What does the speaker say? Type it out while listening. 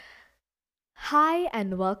Hi,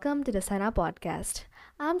 and welcome to the Sana podcast.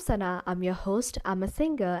 I'm Sana, I'm your host, I'm a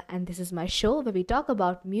singer, and this is my show where we talk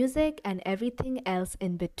about music and everything else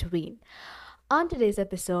in between. On today's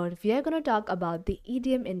episode, we are going to talk about the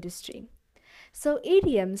EDM industry. So,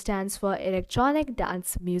 EDM stands for electronic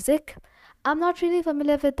dance music. I'm not really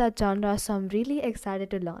familiar with that genre, so I'm really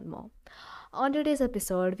excited to learn more. On today's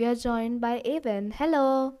episode, we are joined by AVin.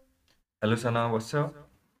 Hello. Hello Sana, what's up?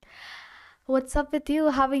 What's up with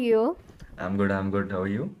you? How are you? I'm good. How are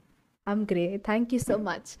you? I'm great. Thank you so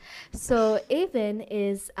much. So, AVin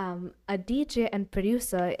is a DJ and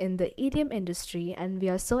producer in the EDM industry, and we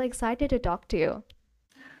are so excited to talk to you.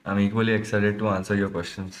 I'm equally excited to answer your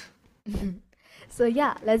questions. So,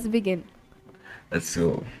 yeah, let's begin. Let's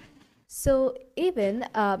go. So, AVin,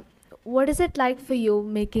 what is it like for you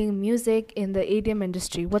making music in the EDM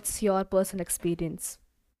industry? What's your personal experience?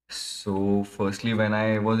 So, firstly, when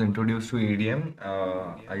I was introduced to EDM,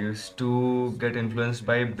 I used to get influenced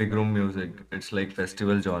by big room music. It's like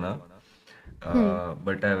festival genre. Hmm.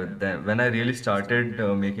 But when I really started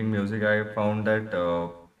making music, I found that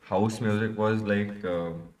house music was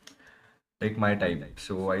like my type.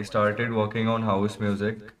 So I started working on house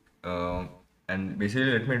music, uh, and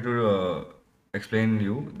basically, let me explain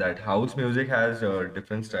you that house music has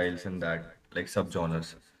different styles in that, like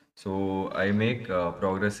subgenres. So I make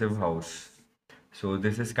progressive house. So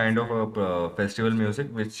this is kind of a festival music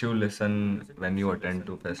which you listen when you attend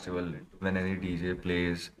to festival when any DJ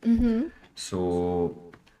plays. Mm-hmm.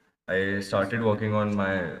 So I started working on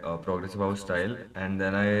my progressive house style, and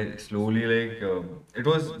then I slowly it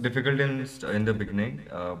was difficult in the beginning,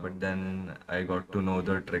 but then I got to know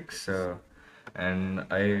the tricks, and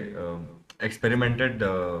I experimented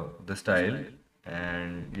the style,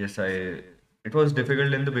 and yes, I it was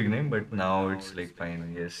difficult in the beginning, but now it's like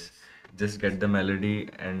fine. Yes, just get the melody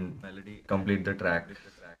and complete the track.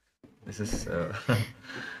 This is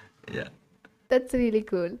yeah. That's really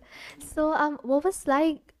cool. So, what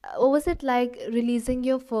was it like releasing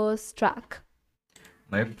your first track?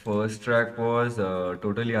 My first track was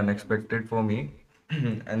totally unexpected for me,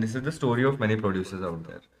 and this is the story of many producers out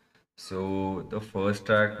there. So the first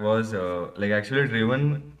track was actually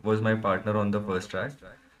Driven was my partner on the first track.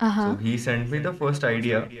 Uh So huh. he sent me the first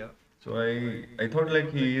idea. So I thought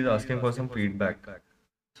like he is asking for some feedback.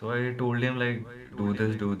 So I told him like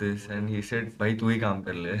do this, and he said, "Bhai, tu hi kaam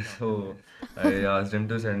kar le." So I asked him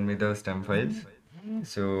to send me the stem files.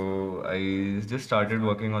 So I just started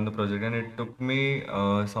working on the project, and it took me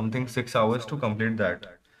something 6 hours to complete that.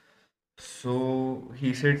 So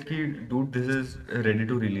he said, "Ki, dude, this is ready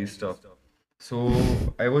to release stuff." So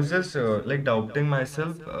I was just like doubting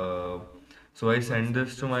myself. So I sent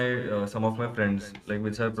this to my some of my friends, like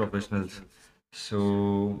which are professionals. So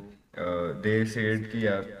they said, "Ki,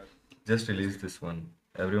 yeah, just release this one.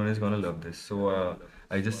 Everyone is gonna love this." So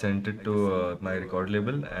I just sent it to my record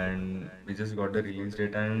label, and we just got the release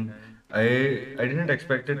date. And I didn't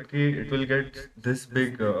expect it ki it will get this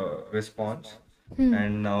big response. Hmm.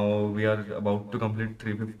 And now we are about to complete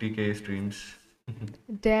 350K streams.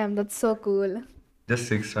 Damn, that's so cool.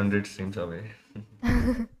 Just 600 streams away.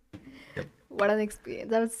 Yep. What an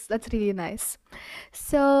experience. That's really nice.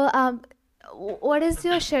 So, what is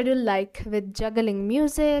your schedule like with juggling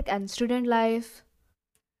music and student life?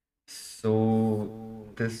 So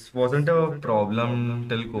this wasn't a problem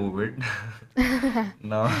till COVID.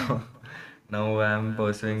 Now, now I'm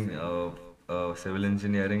pursuing civil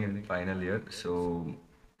engineering in final year. So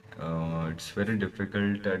it's very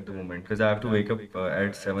difficult at the moment because I have to wake up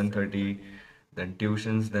at 7:30, then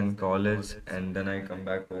tuitions, then college, and then I come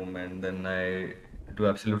back home and then I do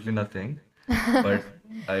absolutely nothing. But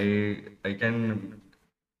I can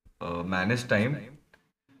manage time.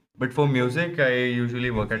 But for music, I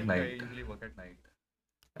usually work at night Yep.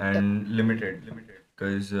 and limited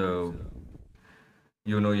because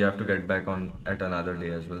you have to get back on at another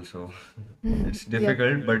day as well. So it's Yep.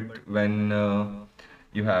 difficult, but when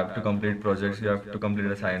you have to complete projects, you have to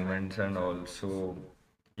complete assignments and all. So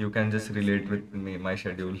you can just relate with me, my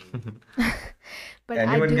schedule. But I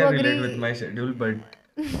Anyone do can relate with agree. my schedule, but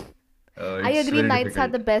I it's agree very nights are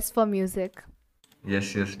difficult. the best for music.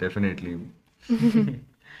 Yes, yes, definitely.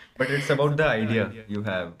 But it's about the idea you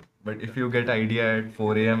have. But if you get idea at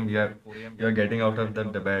 4 a.m., you're getting out of the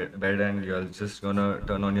bed and you're just gonna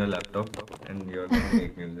turn on your laptop and you're gonna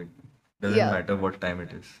make music. Doesn't Yeah. matter what time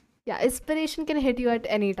it is. Yeah, inspiration can hit you at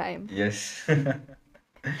any time. Yes. It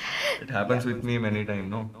Yeah. happens with me many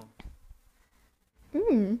times, no?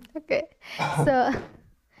 Okay. So,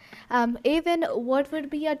 even what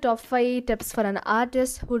would be your top five tips for an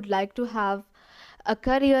artist who'd like to have a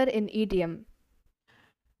career in EDM?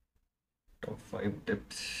 Top five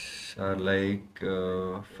tips are like,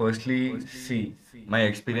 firstly, see, my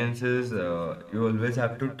experience is you always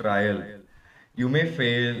have to trial. You may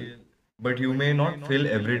fail, but you may not fail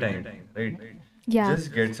every time, right? Yeah.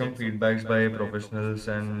 Just get some feedbacks by professionals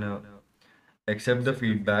and accept the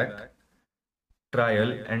feedback,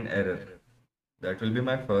 trial and error. That will be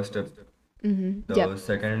my first step. Mm-hmm. Yep. The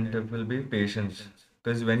second tip will be patience.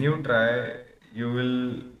 Because when you try, you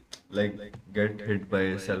will like get hit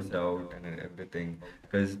by self-doubt and everything.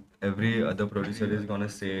 Because every other producer is gonna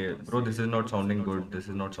say, bro, this is not sounding good, this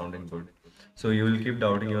is not sounding good. So you will keep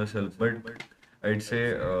doubting yourself. But I'd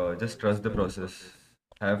say just trust the process.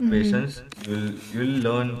 Have Mm-hmm. patience. You'll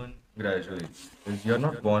learn gradually. Because you're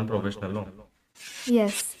not born professional, no.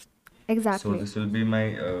 Yes, So exactly. this will be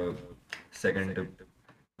my second tip,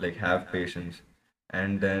 like have patience.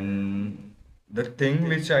 And then the thing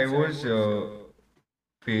which I was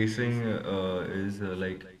facing is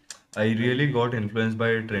like I really got influenced by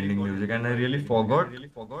trending music and I really forgot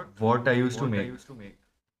what I used to make.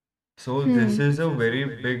 So this Hmm. is a very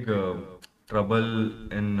big trouble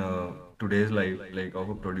in today's life, like of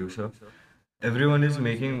a producer. Everyone is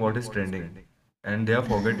making what is trending, and they are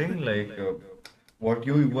forgetting like what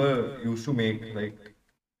you were used to make. Like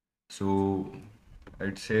so,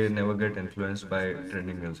 I'd say never get influenced by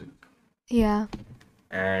trending music. Yeah.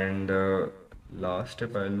 And last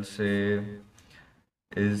tip I'll say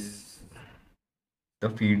is the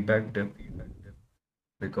feedback tip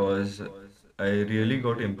because I really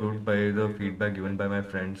got improved by the feedback given by my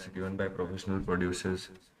friends, given by professional producers.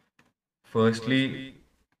 Firstly,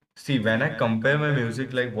 see, when I compare my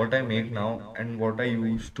music, like what I make now and what I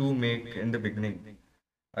used to make in the beginning,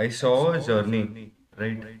 I saw a journey,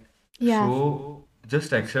 right? Yeah. So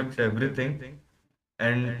just accept everything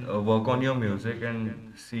and work on your music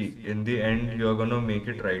and see, in the end, you're gonna make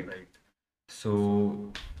it right.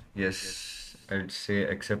 So, yes, I'd say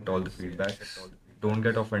accept all the feedbacks. Don't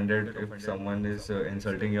get offended if someone is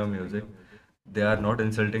insulting your music. They are not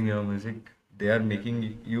insulting your music. They are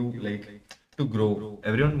making you like to grow.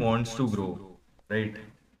 Everyone wants to grow, right?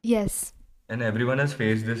 Yes. And everyone has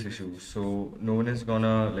faced this issue. So no one is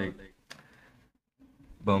gonna like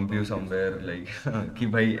bump you somewhere like कि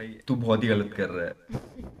भाई तू बहुत ही गलत कर रहा है.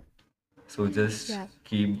 So just Yeah.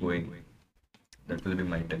 keep going. That will be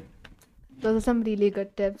my tip. Those are some really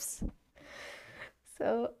good tips.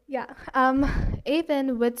 So yeah.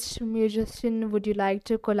 Avin, which musician would you like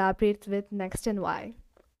to collaborate with next and why?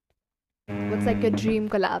 What's like your Mm, dream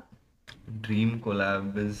collab? dream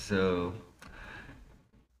collab is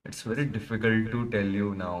it's very difficult to tell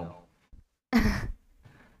you now.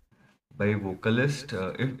 By vocalist,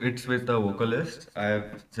 if it's with a vocalist, I've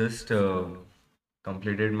just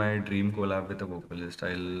completed my dream collab with a vocalist.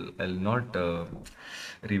 I'll not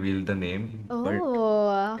reveal the name, but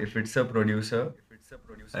Oh. if it's a producer,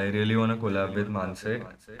 I really want to collab with Manse,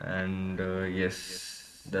 and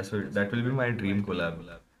yes, that will be my dream collab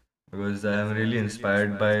because I am really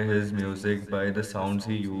inspired by his music, by the sounds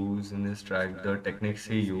he used in his track, the techniques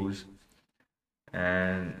he used,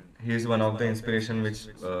 and he's one of the inspiration which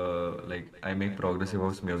like I make progressive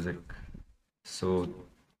house music. So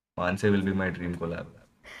Manse will be my dream collab.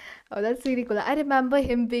 Oh, that's really cool. I remember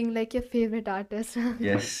him being like your favorite artist.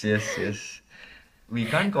 Yes, yes, yes. We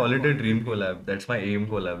can't call it a dream collab. That's my aim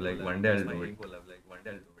collab. Like one day I'll do it.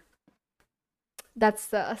 That's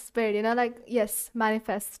the spirit, like, yes,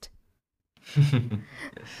 manifest.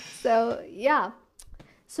 Yes. So, yeah.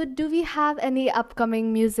 So, do we have any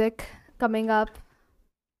upcoming music coming up?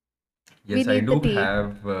 We Yes, need the tea.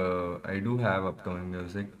 I do have upcoming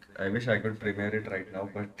music. I wish I could premiere it right now,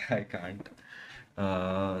 but I can't.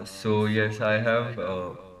 So yes, I have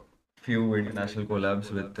few international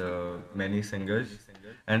collabs with many singers,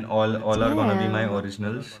 and all are gonna be my Damn.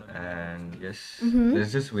 originals. And yes, Mm-hmm.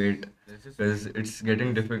 let's just wait, because it's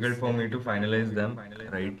getting difficult for me to finalize them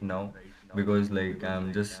right now, because like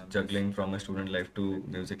I'm just juggling from a student life to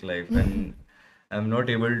music life, and I'm not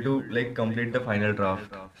able to like complete the final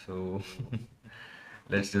draft. So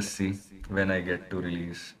let's just see when I get to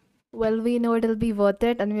release. Well, we know it'll be worth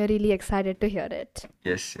it, and we're really excited to hear it.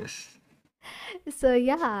 Yes, yes. So,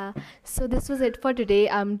 yeah. So, this was it for today.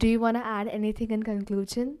 Do you want to add anything in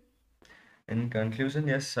conclusion? In conclusion,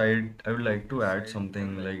 yes, I would like to add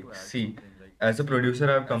something like, see, as a producer,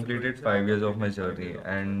 I've completed 5 years of my journey,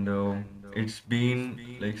 and it's been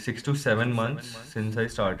like 6 to 7 months since I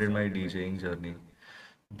started my DJing journey.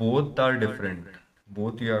 Both are different.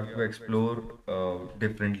 Both you have to explore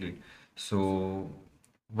differently. So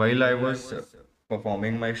while I was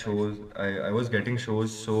performing my shows, I was getting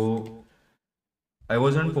shows, so I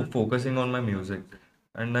wasn't focusing on my music.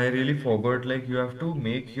 and I really forgot like you have to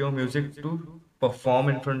make your music to perform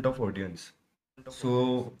in front of audience.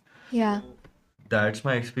 So Yeah. that's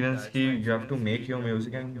my experience. You have to make your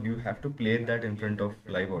music and you have to play that in front of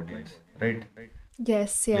live audience, right?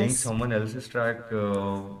 Yes, Playing yes. someone else's track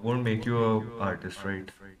won't make you a artist,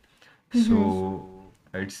 right? Mm-hmm. So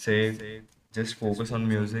I'd say just focus on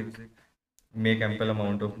music, make ample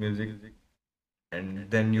amount of music, and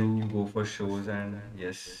then you go for shows. And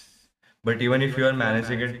yes, but even if you are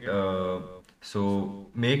managing it, so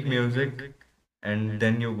make music and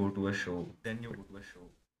then you go to a show. But,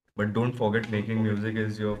 but don't forget making music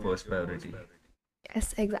is your first priority.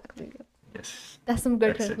 Yes, exactly. Yes, That's some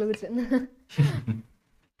good that's it. conclusion.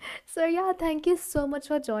 So, yeah, thank you so much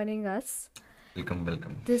for joining us. Welcome,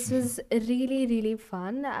 welcome. This was really, really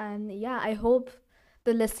fun. And yeah, I hope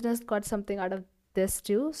the listeners got something out of this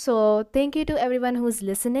too. So, thank you to everyone who's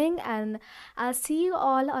listening. And I'll see you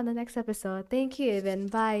all on the next episode. Thank you, Evan.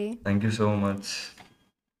 Bye. Thank you so much.